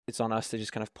it's on us to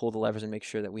just kind of pull the levers and make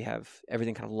sure that we have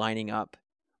everything kind of lining up.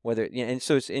 Whether, and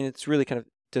so it's really kind of,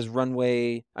 does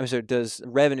revenues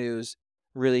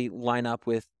really line up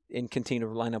with and continue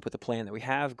to line up with the plan that we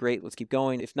have? Great, let's keep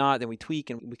going. If not, then we tweak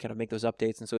and we kind of make those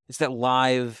updates. And so it's that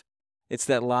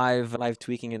live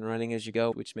tweaking and running as you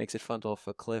go, which makes it fun. Off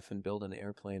a cliff and build an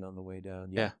airplane on the way down.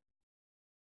 Yeah.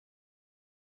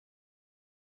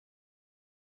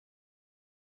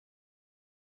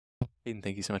 Hayden,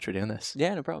 thank you so much for doing this.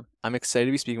 Yeah, no problem. I'm excited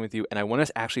to be speaking with you, and I want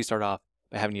to actually start off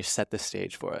by having you set the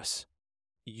stage for us.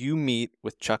 You meet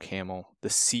with Chuck Hamill, the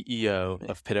CEO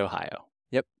of Pitt, Ohio.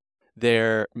 Yep.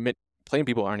 They're, plenty of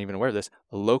people aren't even aware of this,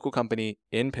 a local company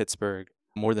in Pittsburgh,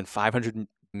 more than $500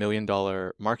 million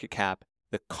market cap.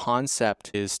 The concept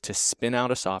is to spin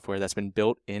out a software that's been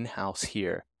built in-house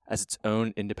here as its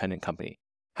own independent company.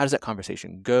 How does that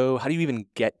conversation go? How do you even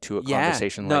get to a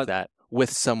conversation like that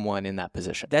with someone in that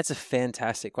position? That's a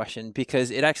fantastic question,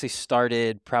 because it actually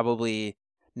started probably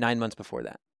 9 months before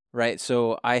that, right?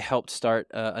 So I helped start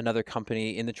another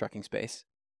company in the trucking space,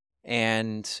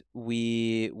 and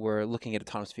we were looking at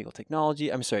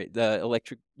the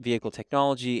electric vehicle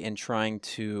technology, and trying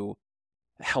to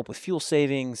help with fuel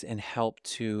savings and help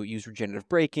to use regenerative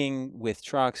braking with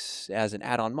trucks as an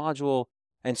add-on module.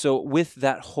 And so with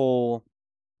that whole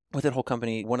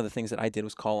company, one of the things that I did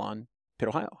was call on Pitt,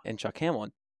 Ohio, and Chuck Hamill.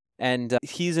 And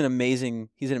he's an amazing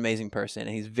person,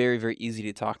 and he's very, very easy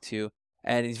to talk to,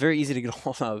 and he's very easy to get a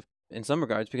hold of in some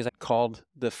regards, because I called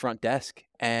the front desk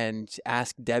and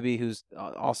asked Debbie, who's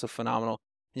also phenomenal.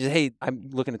 She said, "Hey, I'm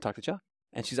looking to talk to Chuck."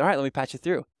 And she's, "All right, let me patch you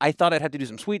through." I thought I'd have to do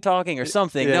some sweet talking or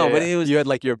something. But it was... You had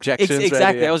like your objections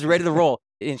Exactly. ready. I was ready to roll.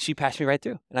 And she patched me right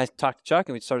through. And I talked to Chuck,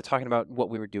 and we started talking about what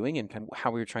we were doing and kind of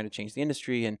how we were trying to change the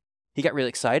industry. And he got really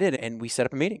excited, and we set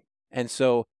up a meeting. And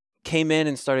so came in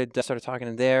and started talking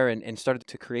to him there, and started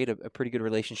to create a pretty good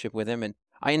relationship with him. And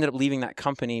I ended up leaving that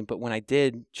company. But when I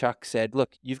did, Chuck said,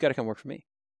 "Look, you've got to come work for me."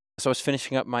 So I was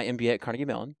finishing up my MBA at Carnegie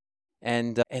Mellon.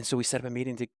 And so we set up a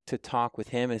meeting to talk with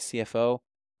him and his CFO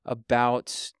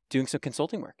about doing some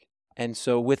consulting work. And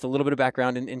so with a little bit of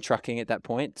background in trucking at that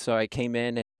point, so I came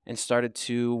in and started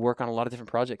to work on a lot of different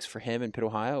projects for him in Pitt,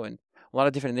 Ohio, and a lot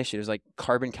of different initiatives like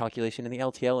carbon calculation in the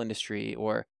LTL industry,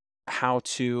 or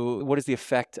what is the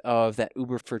effect of that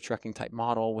Uber for trucking type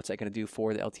model? What's that going to do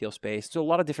for the LTL space? So a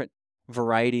lot of different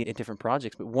variety in different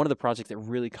projects. But one of the projects that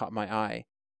really caught my eye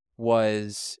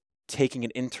was taking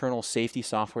an internal safety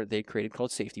software they created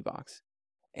called Safety Box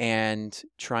and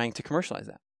trying to commercialize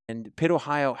that. And Pitt,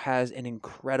 Ohio has an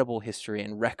incredible history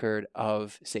and record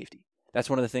of safety. That's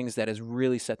one of the things that has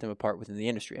really set them apart within the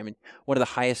industry. I mean, one of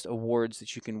the highest awards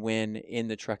that you can win in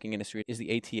the trucking industry is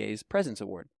the ATA's President's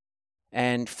Award.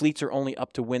 And fleets are only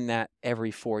up to win that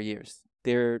every 4 years.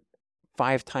 They're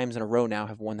 5 times in a row now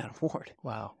have won that award.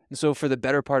 Wow. And so for the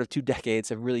better part of 2 decades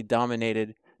have really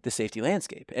dominated the safety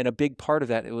landscape. And a big part of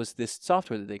that, it was this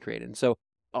software that they created. And so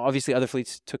obviously other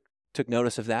fleets took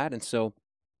notice of that. And so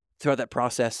throughout that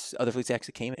process, other fleets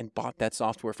actually came and bought that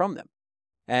software from them.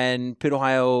 And Pitt,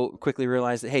 Ohio quickly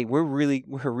realized that, hey, we're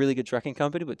a really good trucking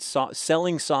company, but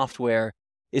selling software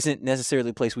isn't necessarily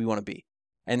the place we want to be.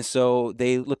 And so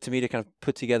they looked to me to kind of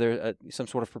put together some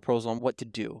sort of proposal on what to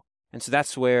do. And so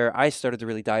that's where I started to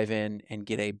really dive in and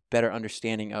get a better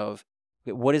understanding of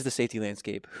what is the safety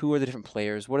landscape, who are the different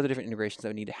players, what are the different integrations that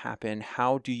would need to happen,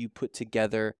 how do you put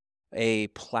together a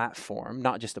platform,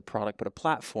 not just a product, but a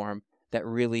platform that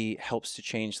really helps to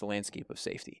change the landscape of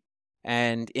safety.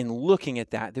 And in looking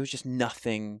at that, there was just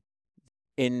nothing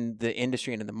in the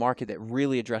industry and in the market that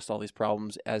really addressed all these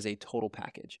problems as a total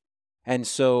package. And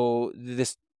so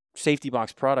this Safety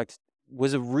Box product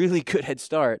was a really good head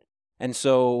start. And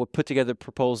so we put together a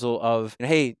proposal of,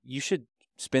 hey, you should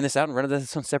spin this out and run it as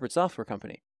its own separate software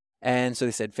company. And so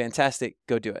they said, fantastic,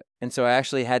 go do it. And so I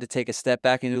actually had to take a step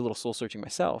back and do a little soul searching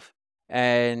myself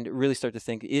and really start to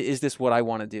think, is this what I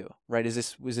want to do, right? Is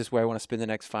this where I want to spend the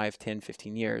next 5, 10,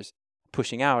 15 years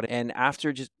pushing out? And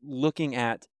after just looking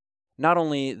at not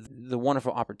only the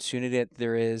wonderful opportunity that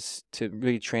there is to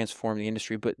really transform the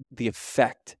industry, but the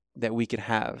effect that we could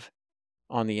have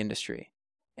on the industry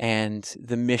and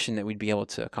the mission that we'd be able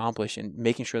to accomplish and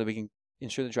making sure that we can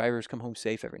ensure the drivers come home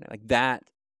safe every night. Like that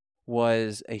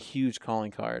was a huge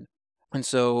calling card. And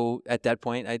so at that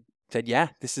point, I said, yeah,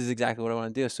 this is exactly what I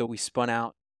want to do. So we spun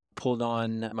out, pulled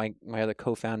on my other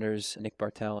co-founders, Nick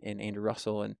Bartel and Andrew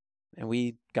Russell, and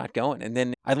we got going. And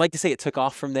then I'd like to say it took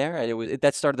off from there.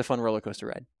 That started the fun roller coaster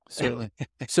ride. Certainly.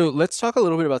 So let's talk a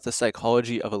little bit about the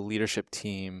psychology of a leadership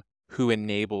team who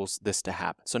enables this to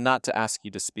happen. So not to ask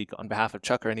you to speak on behalf of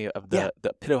Chuck or any of the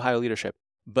Pitt, Ohio leadership,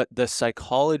 but the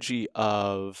psychology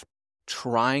of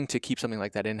trying to keep something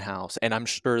like that in-house, and I'm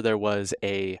sure there was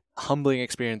a humbling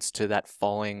experience to that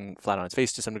falling flat on its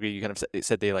face to some degree. You kind of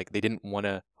said they didn't want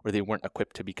to, or they weren't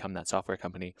equipped to become that software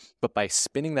company. But by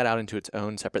spinning that out into its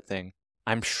own separate thing,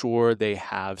 I'm sure they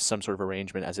have some sort of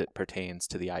arrangement as it pertains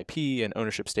to the IP and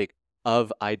ownership stake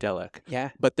of Idelic. Yeah.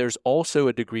 But there's also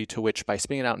a degree to which by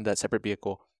spinning it out into that separate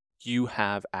vehicle, you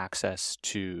have access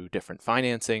to different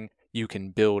financing. You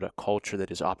can build a culture that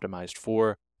is optimized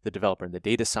for the developer and the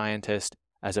data scientist,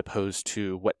 as opposed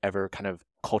to whatever kind of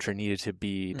culture needed to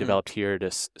be developed here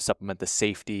to supplement the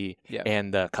safety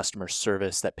and the customer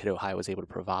service that Pitt, Ohio was able to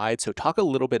provide. So talk a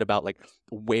little bit about like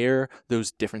where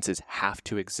those differences have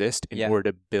to exist in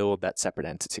order to build that separate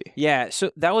entity. Yeah,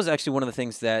 so that was actually one of the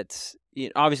things that,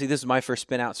 obviously this is my first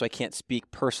spin out, so I can't speak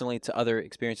personally to other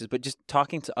experiences, but just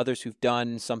talking to others who've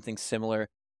done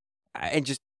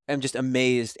I'm just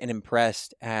amazed and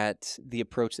impressed at the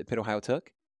approach that Pitt, Ohio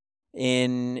took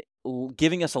in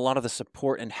giving us a lot of the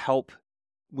support and help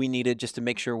we needed just to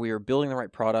make sure we were building the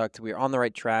right product, we were on the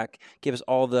right track, give us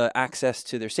all the access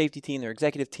to their safety team, their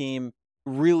executive team,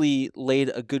 really laid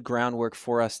a good groundwork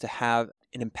for us to have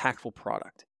an impactful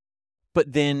product.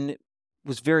 But then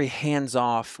was very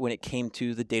hands-off when it came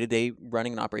to the day-to-day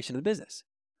running and operation of the business,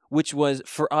 which was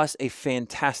for us a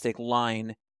fantastic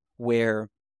line where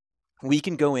we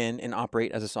can go in and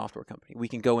operate as a software company. We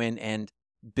can go in and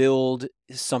build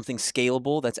something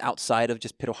scalable that's outside of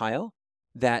just Pitt, Ohio,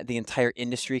 that the entire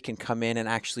industry can come in and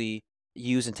actually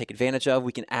use and take advantage of.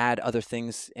 We can add other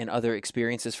things and other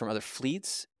experiences from other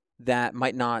fleets that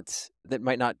might not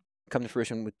come to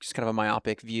fruition with just kind of a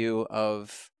myopic view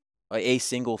of a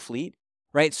single fleet,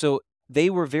 right? So they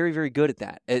were very, very good at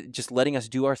that, at just letting us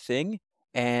do our thing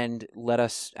and let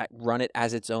us run it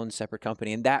as its own separate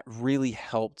company. And that really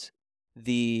helped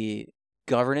the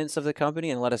governance of the company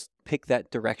and let us pick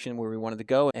that direction where we wanted to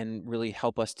go and really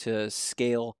help us to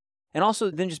scale. And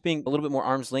also then just being a little bit more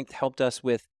arm's length helped us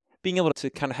with being able to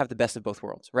kind of have the best of both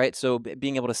worlds, right? So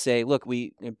being able to say, look,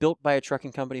 we built by a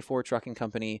trucking company for a trucking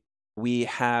company. We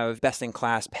have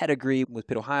best-in-class pedigree with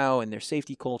Pitt, Ohio and their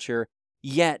safety culture,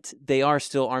 yet they are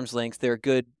still arm's length. They're a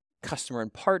good customer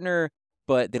and partner,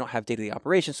 but they don't have day-to-day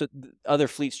operations. So other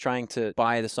fleets trying to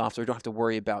buy the software don't have to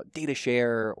worry about data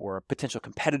share or a potential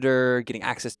competitor getting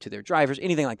access to their drivers,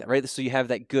 anything like that, right? So you have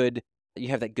that good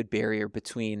barrier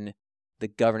between the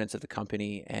governance of the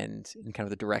company and kind of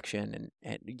the direction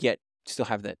and yet still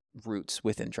have that roots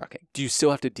within trucking. Do you still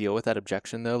have to deal with that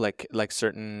objection though? Like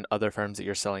certain other firms that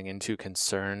you're selling into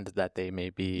concerned that they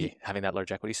may be having that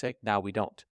large equity stake? Now we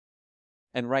don't.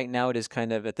 And right now it is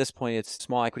kind of, at this point, it's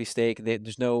small equity stake.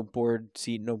 There's no board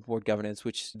seat, no board governance,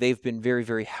 which they've been very,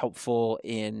 very helpful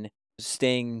in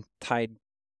staying tied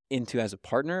into as a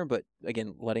partner, but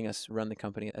again, letting us run the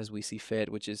company as we see fit,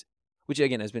 which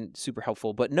again has been super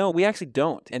helpful. But no, we actually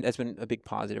don't. And that's been a big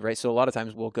positive, right? So a lot of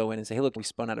times we'll go in and say, hey, look, we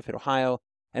spun out of Pitt, Ohio.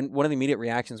 And one of the immediate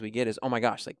reactions we get is, oh my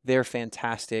gosh, like they're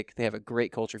fantastic. They have a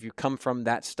great culture. If you come from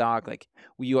that stock, like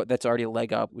that's already a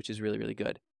leg up, which is really, really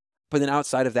good. But then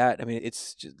outside of that, I mean,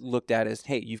 it's just looked at as,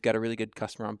 hey, you've got a really good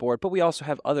customer on board. But we also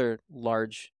have other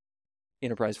large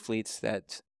enterprise fleets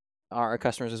that are our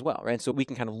customers as well, right? So we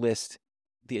can kind of list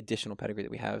the additional pedigree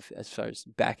that we have as far as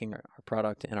backing our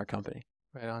product and our company.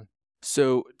 Right on.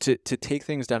 So to take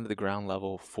things down to the ground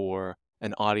level for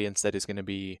an audience that is going to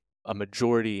be a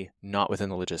majority not within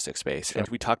the logistics space. Sure. And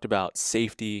we talked about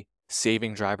safety,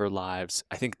 saving driver lives.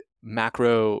 I think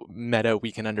macro meta,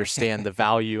 we can understand the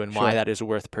value and why that is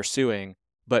worth pursuing.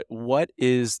 But what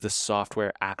is the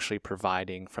software actually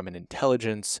providing from an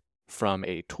intelligence, from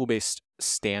a tool-based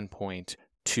standpoint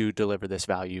to deliver this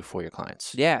value for your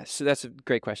clients? Yeah, so that's a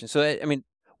great question. So, I mean,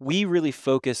 we really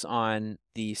focus on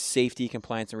the safety,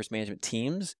 compliance, and risk management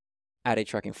teams at a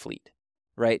trucking fleet,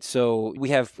 right? So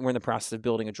we're in the process of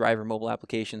building a driver mobile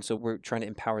application. So we're trying to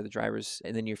empower the drivers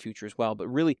in the near future as well, but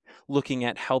really looking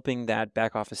at helping that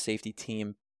back office safety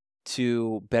team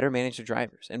to better manage their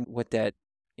drivers. And what that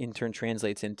in turn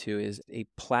translates into is a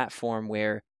platform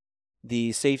where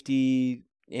the safety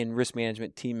and risk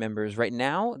management team members right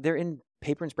now, they're in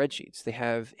paper and spreadsheets. They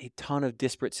have a ton of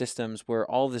disparate systems where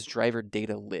all this driver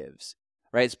data lives,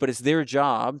 right? But it's their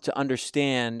job to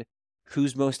understand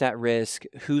who's most at risk,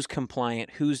 who's compliant,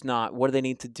 who's not, what do they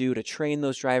need to do to train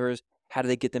those drivers, how do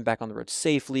they get them back on the road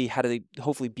safely, how do they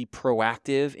hopefully be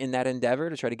proactive in that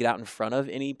endeavor to try to get out in front of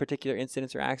any particular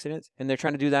incidents or accidents. And they're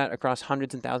trying to do that across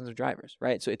hundreds and thousands of drivers,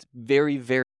 right? So it's very,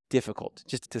 very difficult,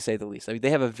 just to say the least. I mean,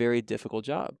 they have a very difficult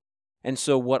job. And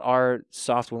so what our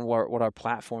software, what our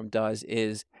platform does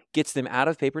is gets them out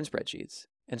of paper and spreadsheets.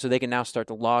 And so they can now start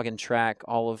to log and track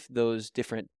all of those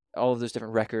different all of those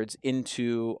different records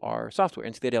into our software,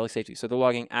 into the daily safety. So they're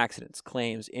logging accidents,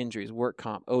 claims, injuries, work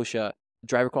comp, OSHA,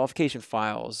 driver qualification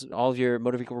files, all of your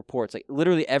motor vehicle reports, like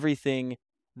literally everything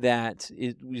that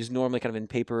is normally kind of in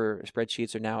paper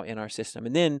spreadsheets are now in our system.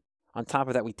 And then on top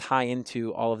of that, we tie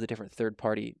into all of the different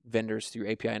third-party vendors through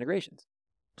API integrations.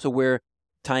 So we're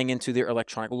tying into their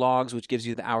electronic logs, which gives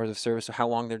you the hours of service, so how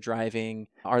long they're driving,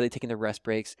 are they taking their rest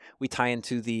breaks. We tie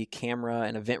into the camera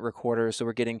and event recorders, so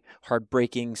we're getting hard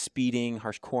braking, speeding,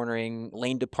 harsh cornering,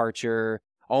 lane departure.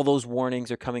 All those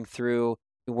warnings are coming through.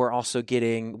 We're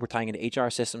tying into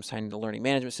HR systems, tying into learning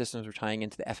management systems. We're tying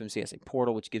into the FMCSA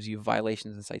portal, which gives you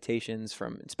violations and citations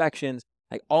from inspections.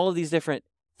 Like all of these different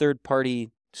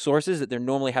third-party sources that they're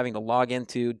normally having to log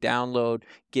into, download,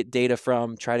 get data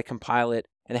from, try to compile it,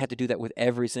 and they have to do that with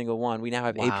every single one. We now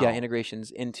have API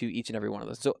integrations into each and every one of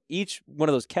those. So each one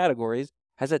of those categories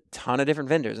has a ton of different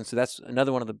vendors, and so that's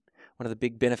another one of the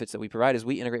big benefits that we provide is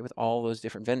we integrate with all those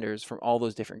different vendors from all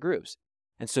those different groups.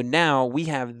 And so now we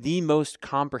have the most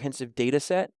comprehensive data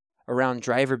set around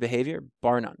driver behavior,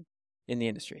 bar none, in the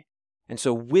industry. And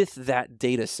so with that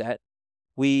data set,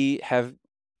 we have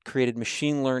created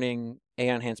machine learning,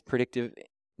 AI-enhanced predictive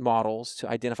models to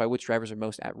identify which drivers are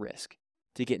most at risk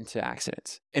to get into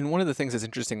accidents. And one of the things that's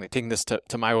interesting, like taking this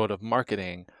to my world of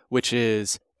marketing, which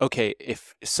is, okay,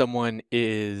 if someone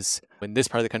is in this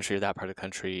part of the country or that part of the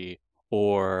country,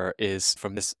 or is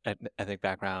from this ethnic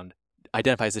background,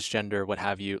 identifies this gender, what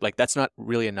have you, like that's not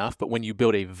really enough. But when you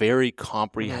build a very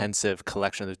comprehensive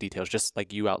collection of those details, just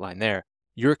like you outlined there,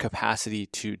 your capacity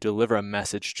to deliver a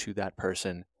message to that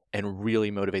person and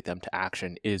really motivate them to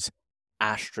action is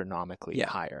astronomically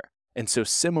higher. And so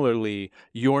similarly,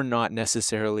 you're not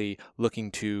necessarily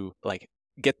looking to like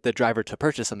get the driver to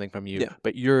purchase something from you,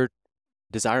 but you're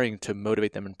desiring to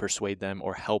motivate them and persuade them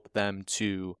or help them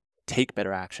to take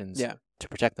better actions to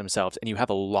protect themselves. And you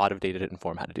have a lot of data to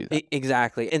inform how to do that.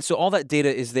 Exactly. And so all that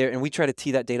data is there, and we try to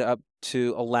tee that data up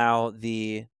to allow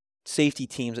the safety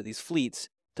teams at these fleets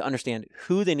to understand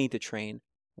who they need to train,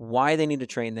 why they need to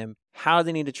train them, how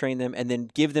they need to train them, and then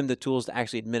give them the tools to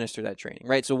actually administer that training,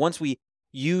 right? So once we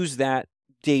use that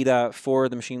data for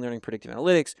the machine learning predictive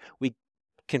analytics, we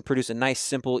can produce a nice,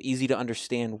 simple, easy to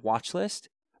understand watch list,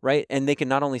 right? And they can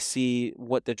not only see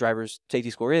what the driver's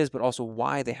safety score is, but also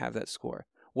why they have that score.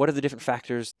 What are the different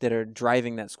factors that are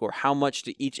driving that score? How much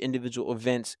do each individual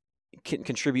events can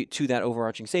contribute to that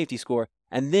overarching safety score?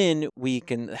 And then we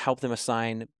can help them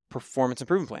assign performance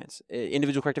improvement plans,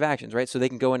 individual corrective actions, right? So they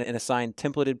can go in and assign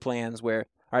templated plans where,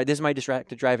 all right, this is my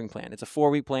distracted driving plan. It's a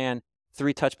 4-week plan,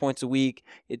 3 touch points a week.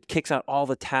 It kicks out all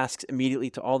the tasks immediately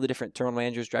to all the different terminal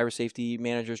managers, driver safety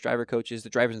managers, driver coaches, the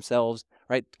drivers themselves,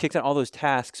 right? Kicks out all those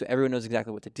tasks so everyone knows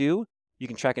exactly what to do. You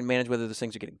can track and manage whether those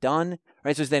things are getting done,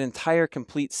 right? So it's that entire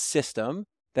complete system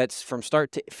that's from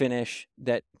start to finish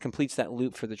that completes that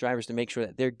loop for the drivers to make sure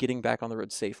that they're getting back on the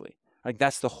road safely. Like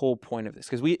that's the whole point of this.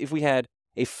 Because if we had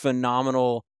a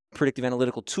phenomenal predictive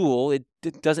analytical tool, it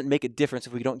doesn't make a difference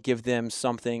if we don't give them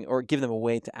something or give them a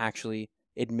way to actually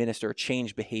administer or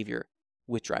change behavior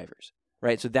with drivers,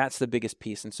 right? So that's the biggest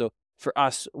piece. And so for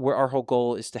us, our whole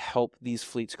goal is to help these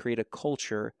fleets create a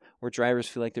culture where drivers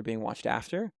feel like they're being watched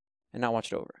after and not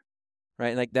watched over, right?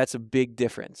 And like that's a big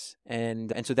difference.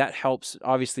 And so that helps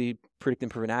obviously predict and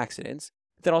prevent accidents.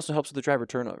 But that also helps with the driver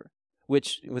turnover,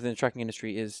 which within the trucking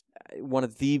industry is one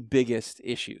of the biggest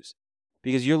issues.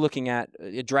 Because you're looking at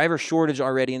a driver shortage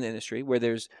already in the industry where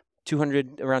there's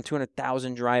around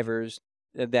 200,000 drivers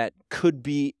that could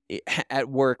be at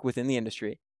work within the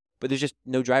industry, but there's just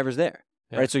no drivers there,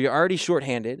 right? So you're already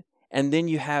shorthanded, and then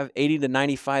you have 80 to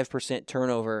 95%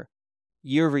 turnover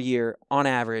year over year on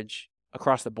average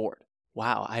across the board.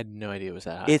 Wow, I had no idea it was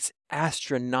that high. It's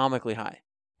astronomically high.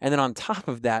 And then on top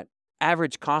of that,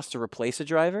 average cost to replace a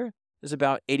driver is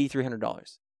about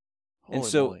 $8,300. And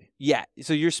so,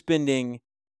 so you're spending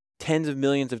tens of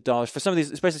millions of dollars for some of these,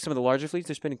 especially some of the larger fleets.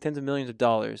 They're spending tens of millions of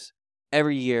dollars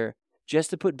every year just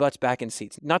to put butts back in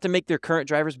seats, not to make their current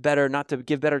drivers better, not to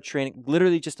give better training,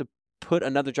 literally just to put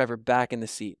another driver back in the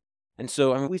seat. And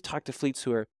so, I mean, we've talked to fleets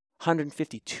who are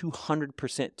 150,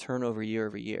 200% turnover year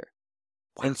over year.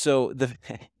 Wow. And so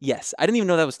yes, I didn't even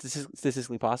know that was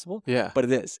statistically possible. Yeah, but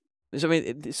it is. So I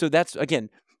mean, so that's again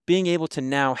being able to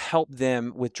now help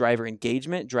them with driver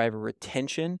engagement, driver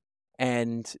retention,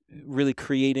 and really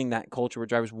creating that culture where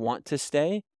drivers want to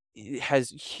stay. It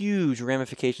has huge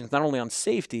ramifications, not only on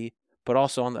safety, but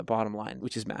also on that bottom line,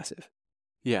 which is massive.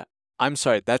 Yeah. I'm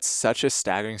sorry. That's such a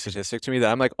staggering statistic to me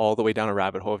that I'm like all the way down a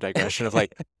rabbit hole of digression of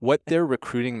like what their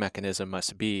recruiting mechanism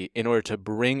must be in order to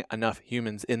bring enough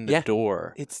humans in the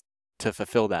door. It's to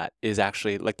fulfill that is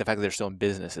actually like the fact that they're still in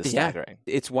business is staggering.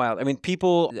 It's wild. I mean,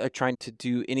 people are trying to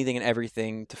do anything and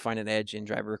everything to find an edge in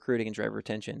driver recruiting and driver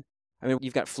retention. I mean,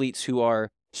 you've got fleets who are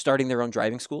starting their own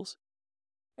driving schools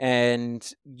and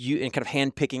kind of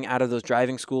handpicking out of those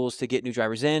driving schools to get new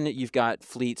drivers in. You've got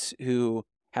fleets who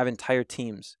have entire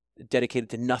teams dedicated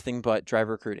to nothing but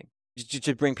driver recruiting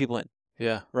to bring people in.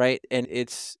 Yeah. Right. And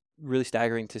it's really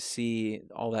staggering to see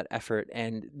all that effort,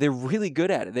 and they're really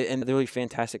good at it, and they're really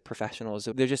fantastic professionals.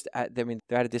 They're just they're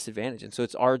at a disadvantage. And so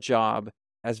it's our job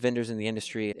as vendors in the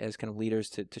industry, as kind of leaders,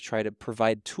 to try to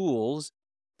provide tools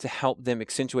to help them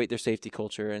accentuate their safety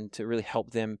culture and to really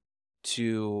help them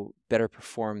to better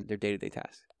perform their day-to-day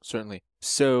tasks. Certainly.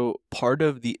 So part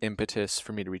of the impetus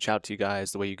for me to reach out to you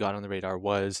guys, the way you got on the radar,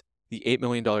 was the $8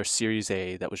 million Series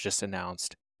A that was just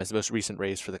announced as the most recent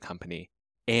raise for the company.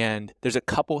 And there's a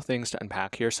couple things to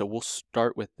unpack here, so we'll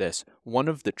start with this. One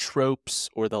of the tropes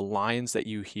or the lines that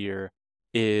you hear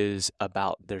is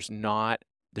about there's not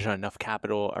enough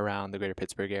capital around the greater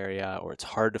Pittsburgh area, or it's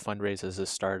hard to fundraise as a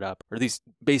startup, or these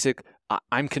basic,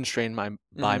 I'm constrained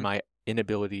by my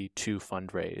inability to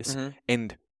fundraise.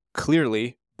 And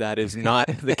clearly that is not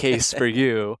the case for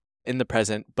you in the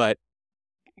present, but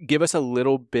give us shed a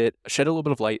little bit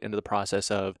of light into the process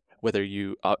of whether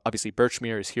you, obviously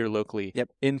Birchmere is here locally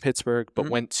in Pittsburgh, but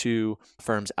went to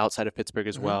firms outside of Pittsburgh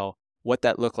as well. What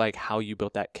that looked like, how you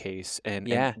built that case,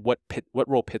 and what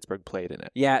role Pittsburgh played in it.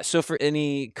 Yeah, so for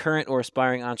any current or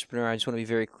aspiring entrepreneur, I just want to be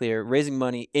very clear, raising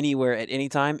money anywhere at any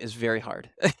time is very hard.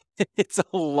 It's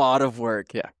a lot of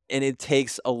work. Yeah. And it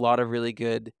takes a lot of really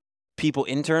good people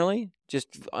internally, just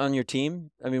on your team.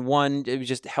 I mean, one, it was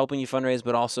just helping you fundraise,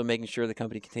 but also making sure the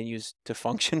company continues to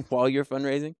function while you're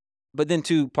fundraising. But then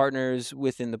two, partners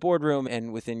within the boardroom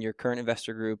and within your current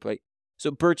investor group.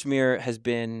 So Birchmere has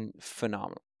been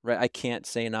phenomenal, right? I can't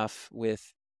say enough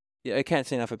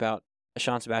about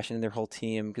Sean Sebastian and their whole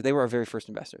team, because they were our very first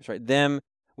investors, right?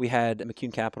 We had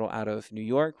McCune Capital out of New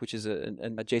York, which is a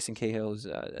Jason Cahill's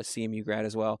a CMU grad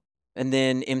as well. And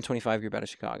then M25 group out of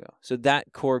Chicago. So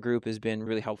that core group has been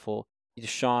really helpful.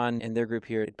 Sean and their group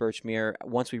here at Birchmere,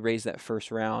 once we raised that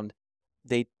first round,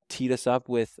 they teed us up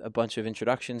with a bunch of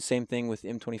introductions. Same thing with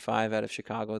M25 out of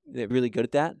Chicago. They're really good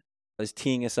at that, is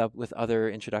teeing us up with other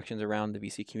introductions around the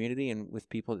VC community and with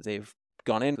people that they've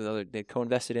gone in with, they've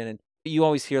co-invested in. And you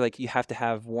always hear you have to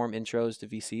have warm intros to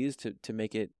VCs to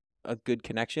make it a good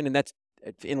connection. And that's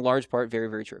in large part very,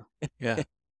 very true. Yeah.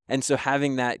 And so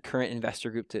having that current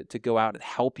investor group to go out and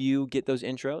help you get those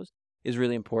intros is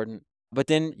really important. But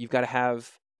then you've got to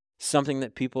have something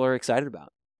that people are excited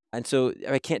about. And so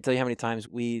I can't tell you how many times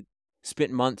we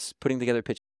spent months putting together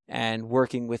pitches and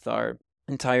working with our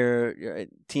entire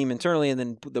team internally and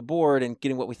then the board and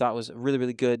getting what we thought was a really,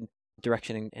 really good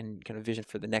direction and kind of vision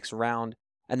for the next round.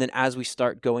 And then as we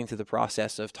start going through the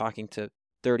process of talking to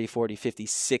 30, 40, 50,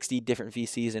 60 different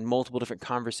VCs and multiple different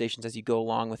conversations as you go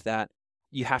along with that,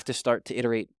 you have to start to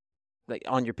iterate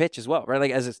on your pitch as well,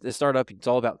 right? As a startup, it's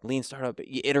all about lean startup.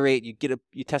 You iterate,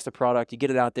 you test a product, you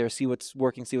get it out there, see what's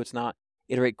working, see what's not.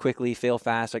 Iterate quickly, fail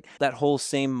fast. That whole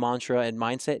same mantra and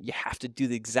mindset, you have to do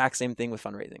the exact same thing with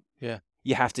fundraising. Yeah.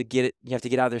 You have to get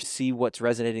out there, see what's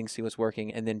resonating, see what's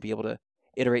working, and then be able to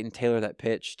iterate and tailor that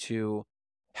pitch to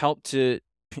help to,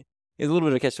 a little bit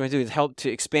of a catch-22, is help to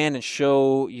expand and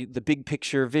show you the big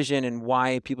picture vision and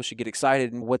why people should get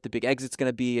excited and what the big exit's going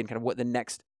to be and kind of what the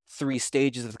next 3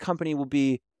 stages of the company will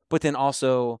be, but then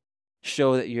also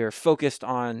show that you're focused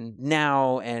on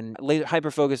now and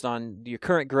hyper-focused on your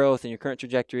current growth and your current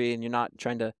trajectory, and you're not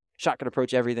trying to shotgun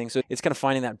approach everything. So it's kind of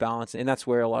finding that balance, and that's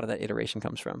where a lot of that iteration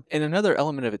comes from. And another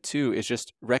element of it too is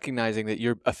just recognizing that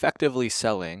you're effectively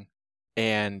selling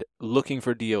and looking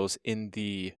for deals in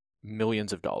the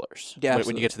millions of dollars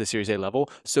when you get to the Series A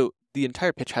level. So the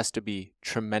entire pitch has to be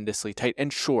tremendously tight.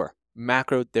 And sure,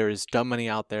 macro, there is dumb money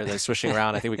out there that's swishing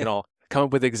around. I think we can all come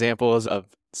up with examples of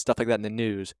stuff like that in the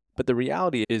news. But the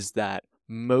reality is that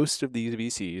most of these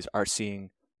VCs are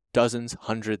seeing dozens,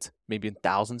 hundreds, maybe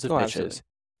thousands of pitches. Absolutely.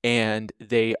 And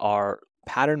they are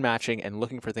pattern matching and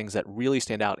looking for things that really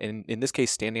stand out. And in this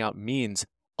case, standing out means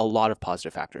a lot of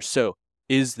positive factors. So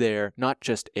is there not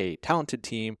just a talented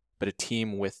team, but a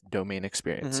team with domain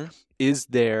experience? Is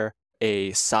there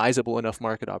a sizable enough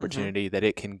market opportunity that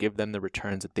it can give them the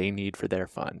returns that they need for their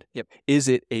fund? Is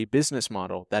it a business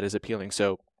model that is appealing?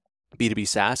 So B2B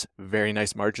SaaS, very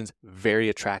nice margins, very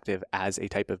attractive as a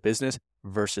type of business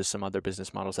versus some other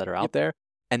business models that are out there.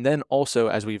 And then also,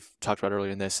 as we've talked about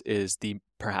earlier in this, is the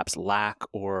perhaps lack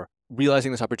or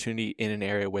realizing this opportunity in an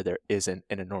area where there isn't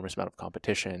an enormous amount of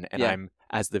competition. And Yeah. I'm,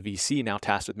 as the VC, now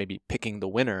tasked with maybe picking the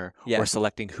winner Yeah. or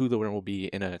selecting who the winner will be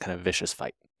in a kind of vicious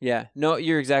fight. Yeah, no,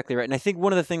 you're exactly right. And I think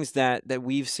one of the things that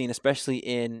we've seen, especially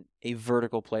in a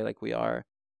vertical play like we are,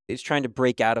 is trying to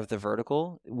break out of the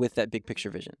vertical with that big picture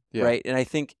vision, Yeah. right? And I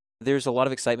think there's a lot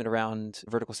of excitement around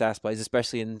vertical SaaS plays,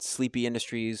 especially in sleepy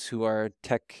industries who are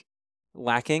tech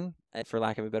lacking, for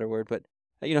lack of a better word, but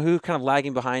who are kind of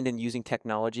lagging behind in using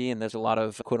technology, and there's a lot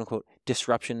of quote unquote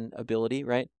disruption ability,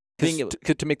 right?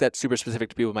 To make that super specific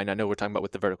to people who might not know what we're talking about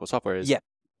with the vertical software is Yeah.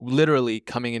 literally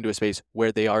coming into a space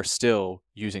where they are still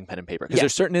using pen and paper. Because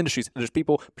there's certain industries, there's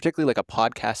people, particularly like a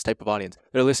podcast type of audience,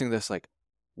 that are listening to this like,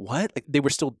 what? Like they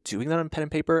were still doing that on pen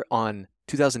and paper on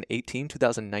 2018,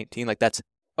 2019? Like that's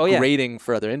grading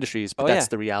for other industries, but that's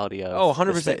the reality of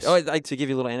 100%. I'd like to give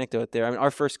you a little anecdote there. I mean,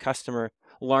 our first customer,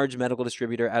 large medical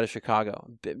distributor out of Chicago,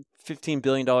 $15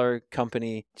 billion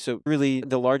company. So really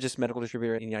the largest medical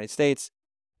distributor in the United States.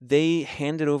 They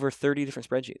handed over 30 different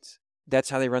spreadsheets. That's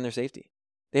how they run their safety.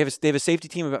 They have a safety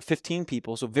team of about 15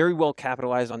 people, so very well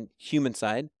capitalized on human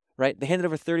side, right? They handed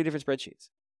over 30 different spreadsheets,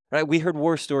 right? We heard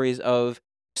war stories of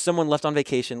someone left on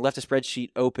vacation, left a spreadsheet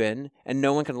open, and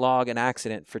no one can log an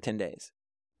accident for 10 days.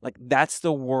 Like, that's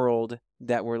the world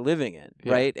that we're living in,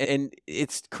 right? And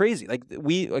it's crazy. Like,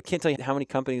 I can't tell you how many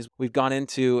companies we've gone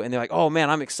into, and they're like, oh, man,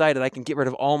 I'm excited. I can get rid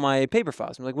of all my paper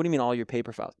files. I'm like, what do you mean all your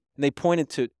paper files? And they pointed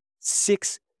to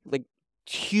 6, like,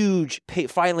 huge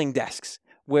filing desks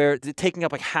where they're taking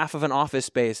up like half of an office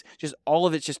space. Just all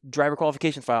of it's just driver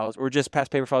qualification files or just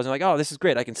past paper files. And like, oh, this is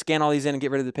great. I can scan all these in and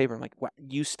get rid of the paper. I'm like, what?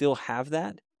 You still have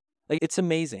that? Like, it's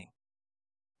amazing.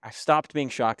 I stopped being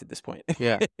shocked at this point.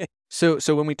 Yeah. So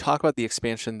when we talk about the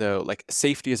expansion, though, like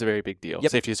safety is a very big deal.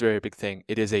 Yep. Safety is a very big thing.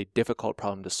 It is a difficult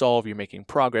problem to solve. You're making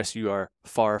progress. You are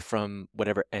far from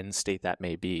whatever end state that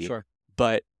may be. Sure.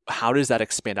 But how does that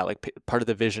expand out? Like part of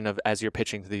the vision of as you're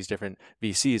pitching to these different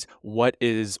VCs, what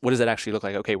does that actually look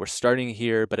like? Okay, we're starting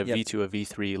here, but a V2, a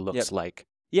V3 looks like.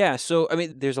 Yeah, so I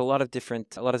mean, there's a lot of different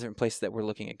places that we're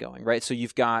looking at going, right? So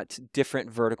you've got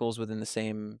different verticals within the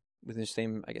same,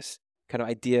 I guess, kind of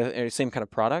idea or same kind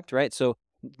of product, right? So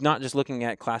not just looking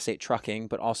at Class 8 trucking,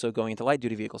 but also going into light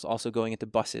duty vehicles, also going into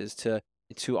buses,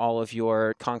 to all of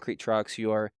your concrete trucks,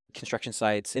 your construction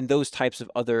sites, and those types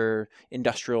of other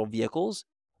industrial vehicles,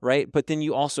 right? But then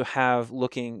you also have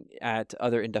looking at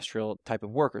other industrial type of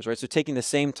workers, right? So taking the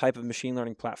same type of machine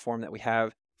learning platform that we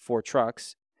have for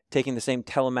trucks, taking the same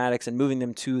telematics and moving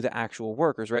them to the actual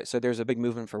workers, right? So there's a big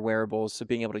movement for wearables, so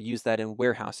being able to use that in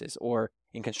warehouses or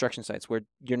in construction sites where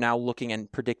you're now looking and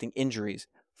predicting injuries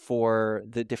for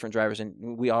the different drivers.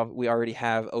 And we already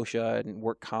have OSHA and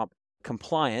work comp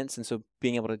compliance, and so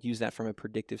being able to use that from a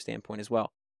predictive standpoint as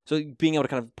well. So being able to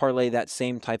kind of parlay that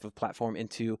same type of platform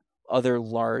into other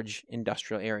large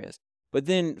industrial areas. But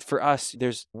then for us,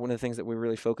 there's one of the things that we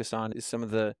really focus on is some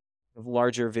of the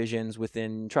larger visions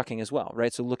within trucking as well,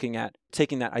 right? So looking at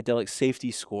taking that idyllic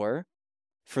safety score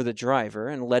for the driver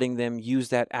and letting them use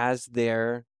that as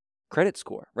their credit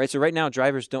score, right? So right now,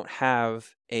 drivers don't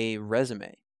have a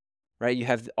resume, right? You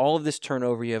have all of this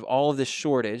turnover, you have all of this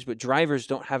shortage, but drivers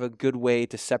don't have a good way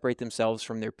to separate themselves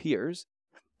from their peers.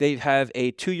 They have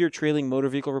a 2-year trailing motor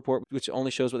vehicle report, which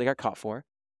only shows what they got caught for.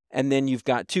 And then you've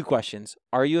got 2 questions.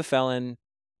 Are you a felon?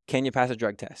 Can you pass a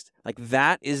drug test? Like,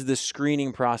 that is the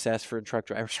screening process for truck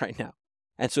drivers right now.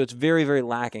 And so it's very, very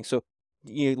lacking. So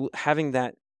having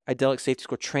that idyllic safety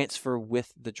score transfer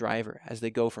with the driver as they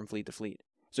go from fleet to fleet.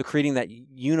 So creating that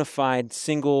unified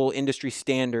single industry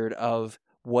standard of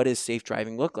what does safe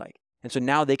driving look like? And so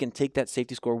now they can take that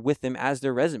safety score with them as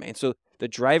their resume. And so the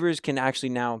drivers can actually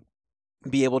now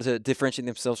be able to differentiate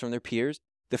themselves from their peers.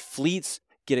 The fleets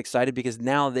get excited because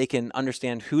now they can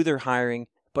understand who they're hiring,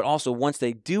 but also once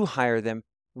they do hire them,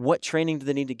 what training do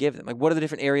they need to give them? Like, what are the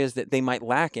different areas that they might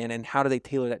lack in, and how do they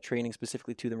tailor that training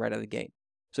specifically to them right out of the gate?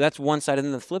 So that's one side, and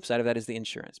then the flip side of that is the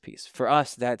insurance piece. For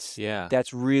us, that's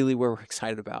really where we're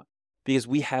excited about, because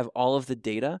we have all of the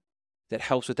data that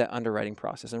helps with that underwriting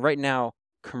process. And right now,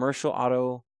 commercial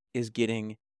auto is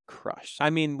getting crushed.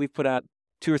 I mean, we've put out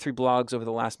 2 or 3 blogs over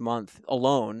the last month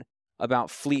alone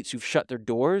about fleets who've shut their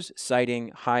doors,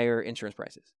 citing higher insurance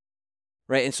prices,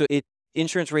 right? And so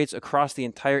insurance rates across the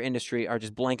entire industry are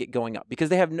just blanket going up because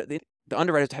they have the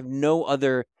underwriters have no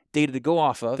other data to go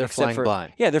off of. They're flying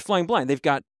blind. Yeah, they're flying blind. They've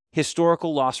got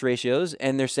historical loss ratios,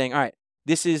 and they're saying, all right,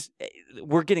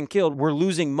 we're getting killed. We're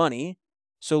losing money.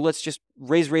 So let's just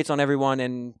raise rates on everyone,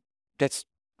 and that's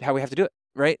how we have to do it,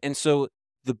 right? And so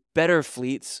the better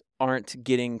fleets aren't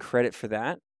getting credit for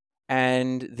that,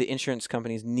 and the insurance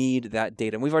companies need that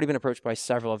data. And we've already been approached by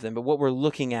several of them, but what we're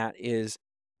looking at is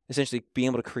essentially being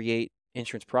able to create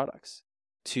insurance products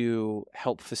to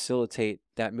help facilitate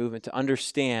that movement, to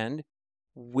understand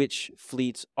which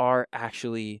fleets are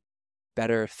actually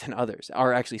better than others,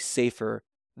 are actually safer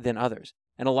than others.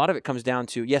 And a lot of it comes down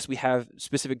to, yes, we have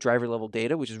specific driver level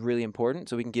data, which is really important.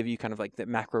 So we can give you kind of like the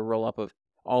macro roll up of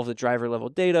all of the driver level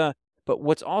data. But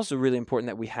what's also really important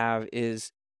that we have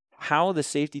is how the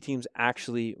safety teams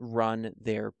actually run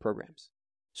their programs.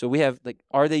 So we have, like,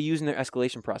 are they using their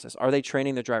escalation process? Are they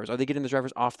training their drivers? Are they getting the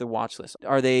drivers off the watch list?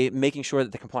 Are they making sure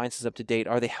that the compliance is up to date?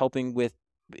 Are they helping with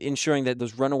ensuring that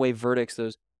those runaway verdicts,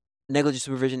 those negligent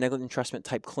supervision, negligent entrustment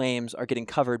type claims are getting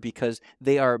covered because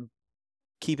they are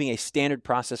keeping a standard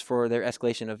process for their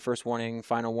escalation of first warning,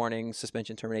 final warning,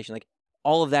 suspension, termination? Like,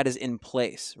 all of that is in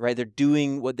place, right? They're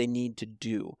doing what they need to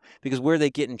do, because where they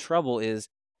get in trouble is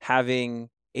having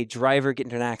a driver get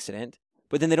into an accident,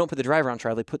 but then they don't put the driver on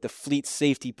trial. They put the fleet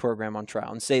safety program on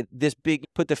trial and say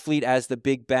put the fleet as the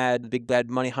big bad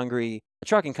money hungry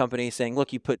trucking company, saying,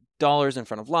 look, you put dollars in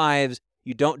front of lives.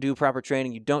 You don't do proper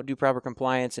training. You don't do proper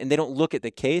compliance. And they don't look at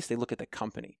the case. They look at the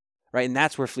company, right? And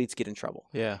that's where fleets get in trouble.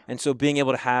 Yeah. And so being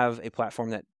able to have a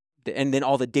platform and then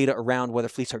all the data around whether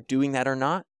fleets are doing that or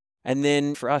not. And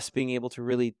then for us, being able to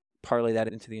really parlay that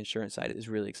into the insurance side is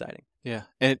really exciting. Yeah.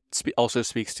 And it also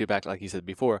speaks to, back like you said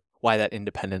before, why that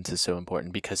independence is so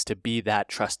important, because to be that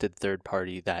trusted third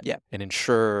party that an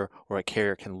insurer or a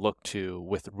carrier can look to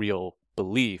with real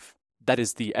belief, that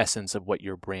is the essence of what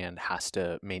your brand has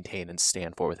to maintain and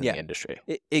stand for within the industry.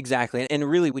 Exactly. And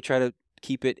really, we try to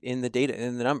keep it in the data,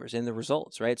 in the numbers, in the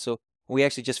results, right? So we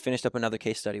actually just finished up another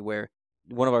case study where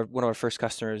one of our first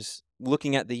customers,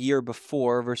 looking at the year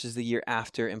before versus the year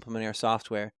after implementing our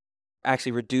software,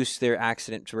 actually reduced their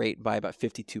accident rate by about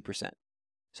 52%.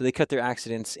 So they cut their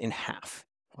accidents in half.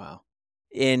 Wow.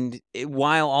 And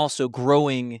while also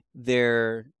growing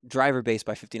their driver base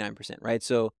by 59%, right?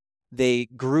 So they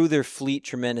grew their fleet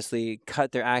tremendously,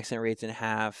 cut their accident rates in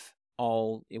half,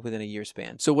 all within a year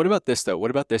span. So what about this, though?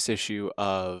 What about this issue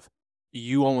of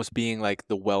you almost being like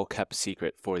the well-kept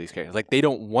secret for these carriers? Like, they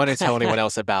don't want to tell anyone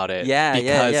else about it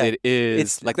because it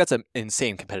is, like, that's an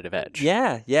insane competitive edge.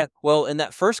 Yeah. Well, and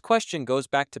that first question goes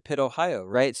back to Pitt, Ohio,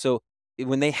 right? So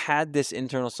when they had this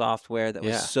internal software that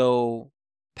was so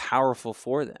powerful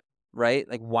for them, right?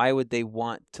 Like, why would they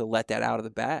want to let that out of the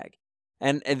bag?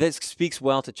 And this speaks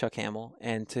well to Chuck Hamill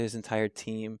and to his entire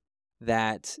team,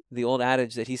 that the old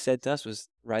adage that he said to us was,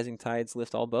 rising tides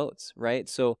lift all boats, right?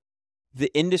 So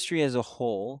the industry as a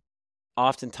whole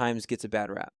oftentimes gets a bad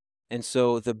rap. And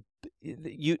so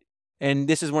and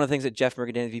this is one of the things that Jeff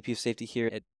Mercadan, VP of Safety here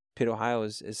at Pitt, Ohio,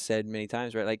 has said many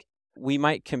times, right? Like, we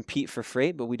might compete for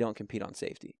freight, but we don't compete on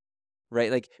safety, right?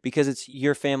 Like, because it's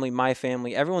your family, my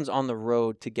family, everyone's on the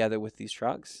road together with these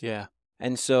trucks. Yeah.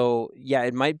 And so,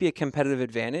 it might be a competitive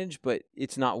advantage, but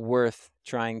it's not worth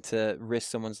trying to risk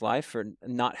someone's life for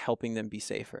not helping them be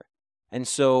safer. And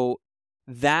so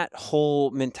that whole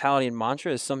mentality and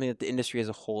mantra is something that the industry as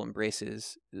a whole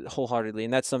embraces wholeheartedly.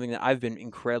 And that's something that I've been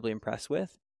incredibly impressed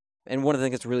with. And one of the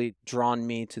things that's really drawn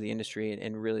me to the industry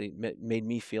and really made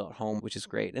me feel at home, which is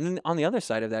great. And then on the other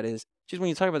side of that is just when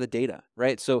you talk about the data,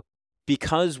 right? So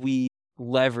because we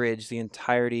leverage the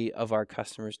entirety of our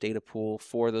customers' data pool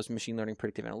for those machine learning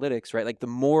predictive analytics, right? Like, the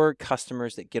more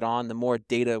customers that get on, the more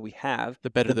data we have, the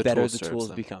better the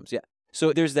tools becomes. Yeah.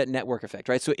 So there's that network effect,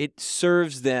 right? So it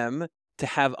serves them to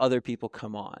have other people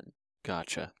come on.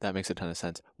 Gotcha. That makes a ton of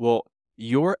sense. Well,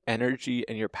 your energy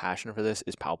and your passion for this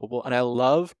is palpable. And I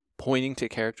love pointing to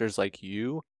characters like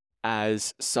you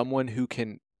as someone who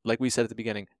can, like we said at the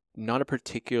beginning, not a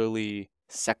particularly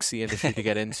sexy industry to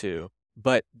get into,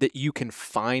 but that you can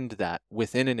find that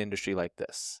within an industry like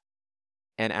this.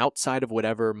 And outside of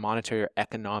whatever monetary or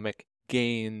economic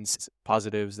gains,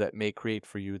 positives that may create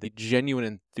for you, the genuine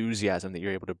enthusiasm that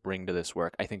you're able to bring to this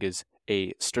work, I think, is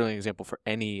a sterling example for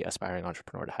any aspiring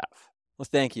entrepreneur to have. Well,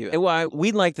 thank you. Well,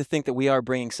 we'd like to think that we are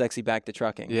bringing sexy back to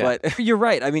trucking, but you're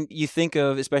right. I mean, you think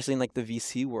of, especially in like the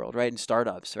VC world, right? And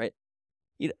startups, right?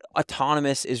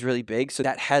 Autonomous is really big. So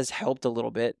that has helped a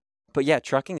little bit. But yeah,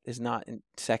 trucking is not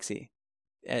sexy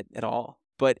at all.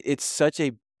 But it's such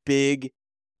a big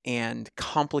and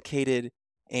complicated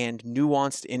and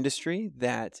nuanced industry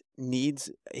that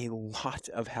needs a lot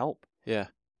of help. Yeah.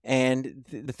 And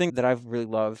the thing that I've really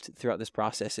loved throughout this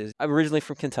process is, I'm originally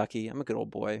from Kentucky. I'm a good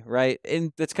old boy, right?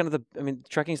 And that's kind of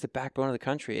trucking is the backbone of the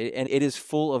country. And it is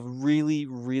full of really,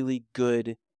 really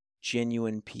good,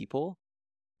 genuine people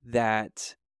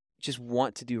that just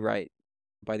want to do right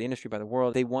by the industry, by the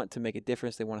world. They want to make a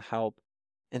difference. They want to help.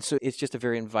 And so it's just a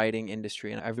very inviting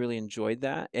industry. And I've really enjoyed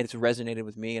that. And it's resonated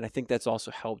with me. And I think that's also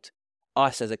helped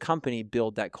us as a company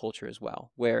build that culture as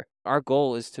well, where our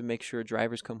goal is to make sure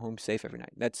drivers come home safe every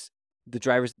night. That's the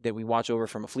drivers that we watch over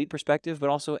from a fleet perspective, but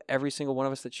also every single one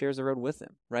of us that shares the road with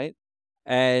them, right?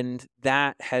 And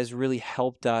that has really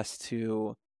helped us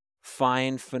to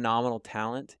find phenomenal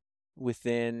talent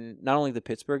within not only the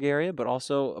Pittsburgh area, but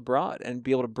also abroad, and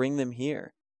be able to bring them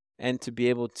here and to be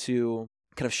able to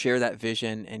kind of share that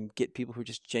vision and get people who are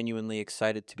just genuinely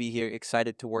excited to be here,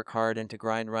 excited to work hard and to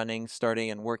grind running,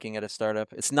 starting and working at a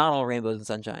startup. It's not all rainbows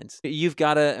and sunshines. You've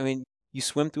got to, I mean, you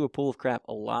swim through a pool of crap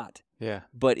a lot. Yeah.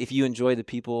 But if you enjoy the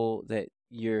people that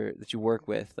you work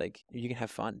with, like, you can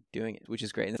have fun doing it, which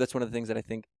is great. And that's one of the things that I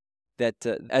think that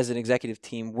as an executive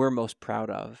team, we're most proud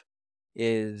of,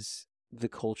 is the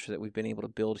culture that we've been able to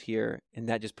build here. And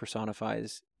that just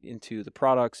personifies into the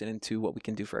products and into what we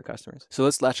can do for our customers. So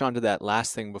let's latch on to that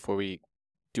last thing before we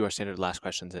do our standard last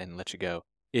questions and let you go.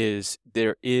 Is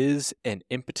there is an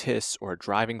impetus or a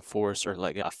driving force or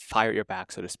like a fire at your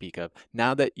back, so to speak, of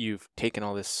now that you've taken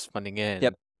all this funding in,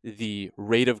 Yep. the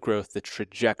rate of growth, the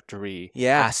trajectory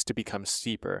has to become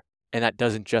steeper. And that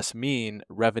doesn't just mean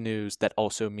revenues, that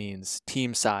also means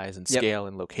team size and scale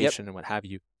and location and what have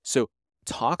you. So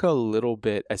talk a little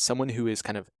bit as someone who is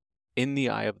kind of in the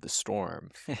eye of the storm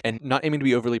and not aiming to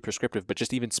be overly prescriptive, but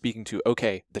just even speaking to,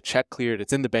 okay, the check cleared,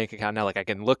 it's in the bank account now, like I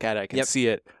can look at it, I can see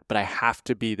it, but I have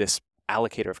to be this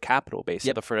allocator of capital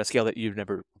basically for a scale that you've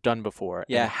never done before,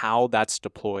 and how that's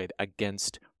deployed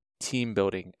against team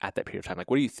building at that period of time.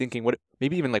 Like, what are you thinking? What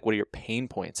maybe even like what are your pain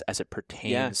points as it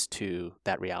pertains to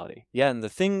that reality? Yeah, and the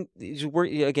thing is,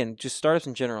 again, just startups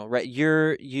in general, right?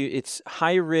 It's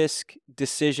high risk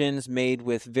decisions made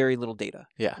with very little data.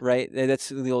 Yeah. Right? That's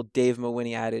the old Dave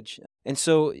Mowini adage. And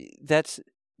so that's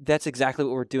exactly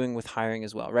what we're doing with hiring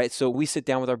as well, right? So we sit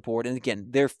down with our board, and again,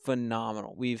 they're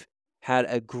phenomenal. We've had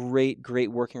a great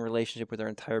working relationship with our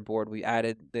entire board. We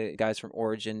added the guys from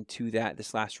Origin to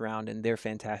this last round, and they're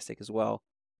fantastic as well.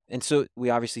 And so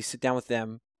we obviously sit down with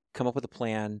them, come up with a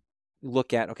plan,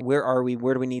 look at, okay, where are we?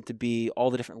 Where do we need to be? All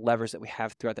the different levers that we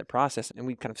have throughout that process. And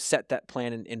we kind of set that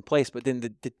plan in place. But then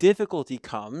the difficulty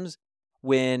comes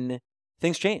when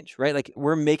things change, right? Like,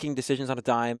 we're making decisions on a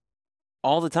dime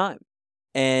all the time.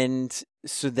 And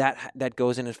so that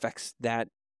goes and affects that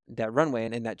runway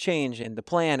and that change and the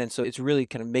plan. And so it's really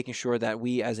kind of making sure that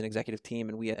we as an executive team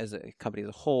and we as a company as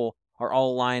a whole are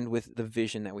all aligned with the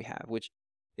vision that we have, which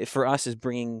for us is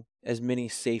bringing as many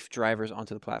safe drivers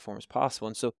onto the platform as possible.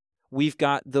 And so we've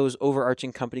got those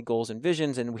overarching company goals and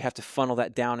visions, and we have to funnel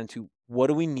that down into what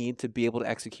do we need to be able to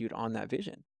execute on that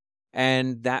vision.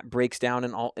 And that breaks down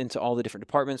into all the different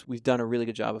departments. We've done a really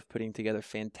good job of putting together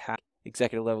fantastic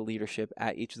executive level leadership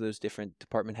at each of those different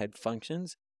department head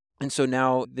functions. And so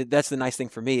now that's the nice thing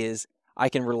for me, is I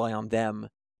can rely on them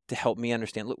to help me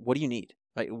understand, look, what do you need?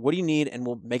 Right? What do you need? And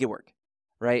we'll make it work.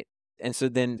 Right? And so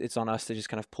then it's on us to just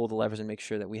kind of pull the levers and make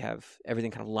sure that we have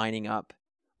everything kind of lining up.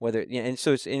 And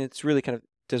so it's really kind of,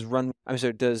 does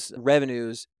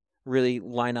revenues really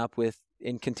line up with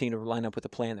and continue to line up with the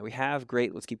plan that we have?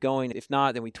 Great, let's keep going. If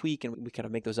not, then we tweak and we kind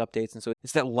of make those updates. And so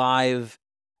it's that live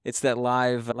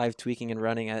tweaking and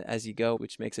running as you go,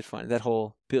 which makes it fun. That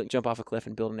whole jump off a cliff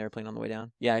and build an airplane on the way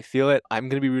down. Yeah, I feel it. I'm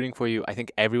going to be rooting for you. I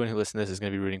think everyone who listens to this is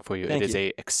going to be rooting for you. Thank it is you.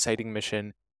 a exciting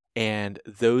mission. And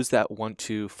those that want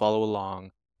to follow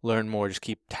along, learn more, just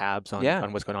keep tabs on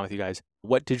what's going on with you guys.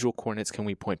 What digital coordinates can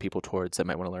we point people towards that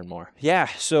might want to learn more? Yeah,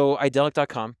 so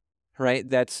idelic.com. Right?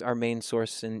 That's our main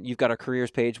source. And you've got our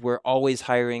careers page. We're always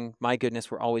hiring. My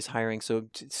goodness, we're always hiring. So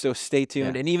stay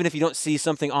tuned. Yeah. And even if you don't see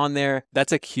something on there.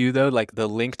 That's a cue though, like the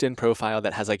LinkedIn profile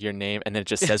that has like your name and then it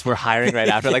just says we're hiring right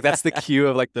after. Like that's the cue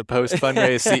of like the post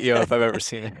fundraise CEO if I've ever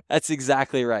seen it. That's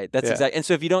exactly right. That's exactly. And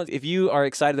so if you are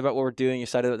excited about what we're doing, you're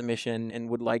excited about the mission and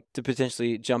would like to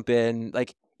potentially jump in,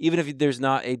 like even if there's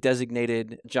not a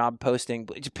designated job posting,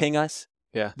 just ping us.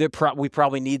 Yeah, we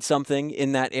probably need something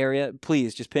in that area.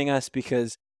 Please just ping us,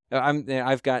 because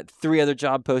I've got 3 other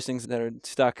job postings that are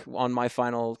stuck on my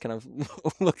final kind of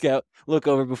look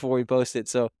over before we post it.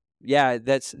 So yeah,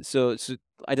 that's so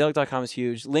idelic.com is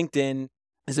huge. LinkedIn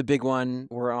is a big one.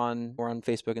 We're on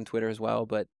Facebook and Twitter as well,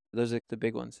 but those are the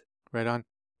big ones. Right on.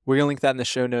 We're going to link that in the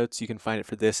show notes. You can find it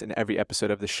for this and every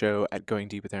episode of the show at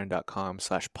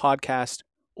goingdeepwithaaron.com/podcast,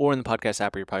 or in the podcast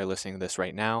app where you're probably listening to this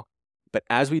right now. But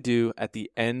as we do at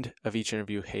the end of each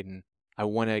interview, Hayden, I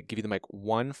want to give you the mic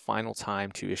one final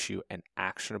time to issue an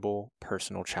actionable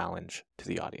personal challenge to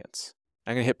the audience.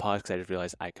 I'm going to hit pause because I just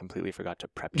realized I completely forgot to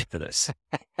prep you for this.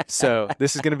 So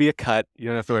this is going to be a cut. You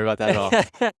don't have to worry about that at all.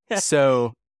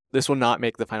 So this will not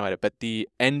make the final edit, but the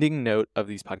ending note of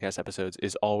these podcast episodes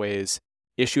is always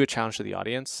issue a challenge to the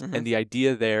audience. Mm-hmm. And the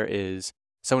idea there is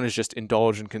someone has just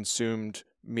indulged and consumed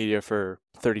media for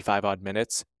 35 odd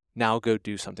minutes. Now go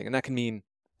do something. And that can mean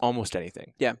almost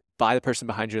anything. Yeah. Buy the person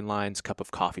behind you in line's cup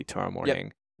of coffee tomorrow morning.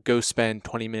 Yep. Go spend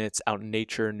 20 minutes out in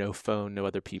nature, no phone, no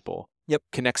other people. Yep.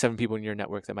 Connect 7 people in your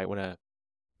network that might want to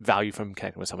value from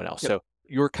connecting with someone else. Yep. So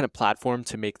your kind of platform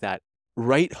to make that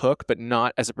right hook, but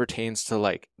not as it pertains to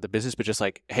like the business, but just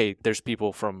like, hey, there's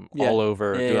people from all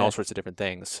over doing all sorts of different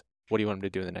things. What do you want them to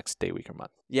do in the next day, week, or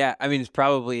month? Yeah, I mean, it's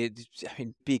probably,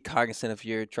 be cognizant of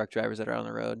your truck drivers that are on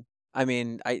the road. I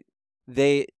mean,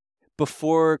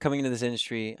 before coming into this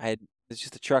industry, it's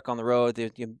just a truck on the road.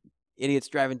 There's idiots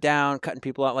driving down, cutting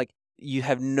people out. Like, you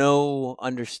have no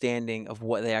understanding of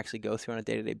what they actually go through on a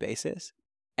day-to-day basis.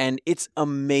 And it's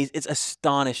amazing. It's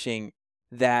astonishing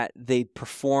that they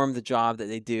perform the job that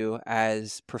they do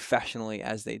as professionally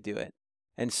as they do it.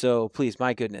 And so, please,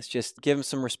 my goodness, just give them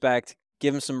some respect,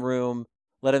 give them some room,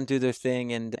 let them do their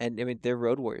thing. And I mean, they're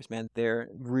road warriors, man. They're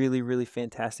really, really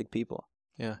fantastic people.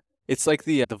 Yeah. It's like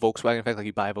the Volkswagen effect. Like,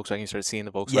 you buy a Volkswagen, you start seeing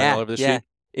the Volkswagen all over the street.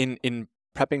 In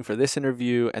prepping for this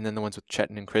interview and then the ones with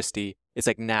Chetan and Christy, it's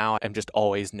like now I'm just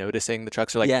always noticing the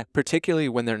trucks are like, particularly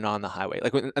when they're not on the highway.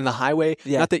 Like, on the highway,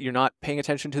 not that you're not paying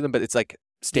attention to them, but it's like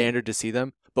standard to see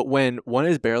them. But when one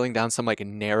is barreling down some like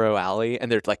narrow alley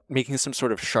and they're like making some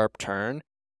sort of sharp turn,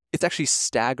 it's actually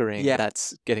staggering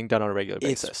that's getting done on a regular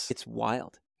basis. It's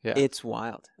wild. Yeah. It's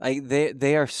wild. Like,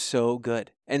 they are so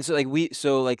good. And so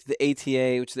like the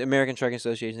ATA, which is the American Trucking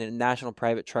Association, and National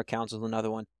Private Truck Council is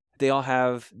another one. They all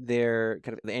have their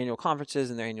kind of the annual conferences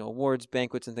and their annual awards,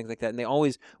 banquets, and things like that. And they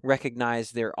always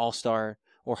recognize their all-star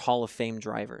or Hall of Fame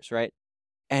drivers, right?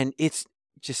 And it's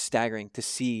just staggering to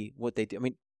see what they do. I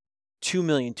mean, 2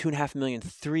 million, 2.5 million,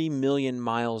 3 million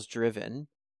miles driven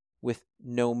with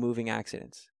no moving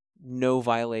accidents, no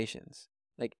violations.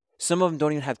 Like, some of them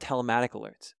don't even have telematic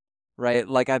alerts, right?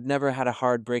 Like, I've never had a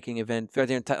hard braking event.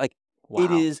 Like, wow.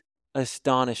 It is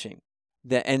astonishing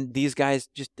that, and these guys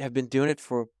just have been doing it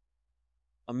for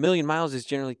 1 million miles is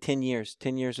generally 10 years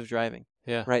of driving.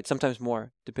 Yeah. Right. Sometimes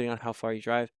more, depending on how far you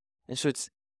drive. And so it's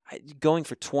going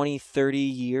for 20, 30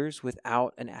 years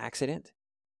without an accident,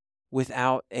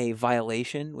 without a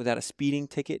violation, without a speeding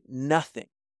ticket, nothing.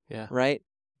 Yeah. Right.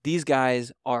 These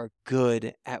guys are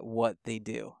good at what they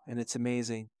do. And it's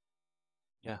amazing.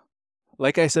 Yeah.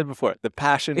 Like I said before, the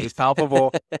passion is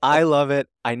palpable. I love it.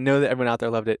 I know that everyone out there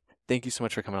loved it. Thank you so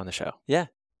much for coming on the show. Yeah.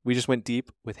 We just went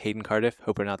deep with Hayden Cardiff.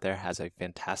 Hope everyone out there has a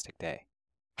fantastic day.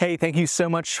 Hey, thank you so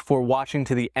much for watching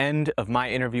to the end of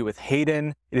my interview with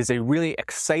Hayden. It is a really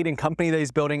exciting company that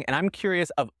he's building, and I'm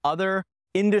curious of other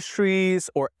industries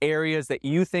or areas that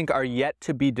you think are yet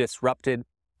to be disrupted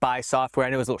by software.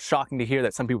 I know it was a little shocking to hear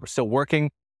that some people are still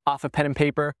working off of pen and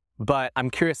paper, but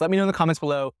I'm curious. Let me know in the comments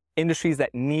below industries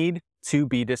that need to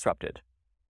be disrupted.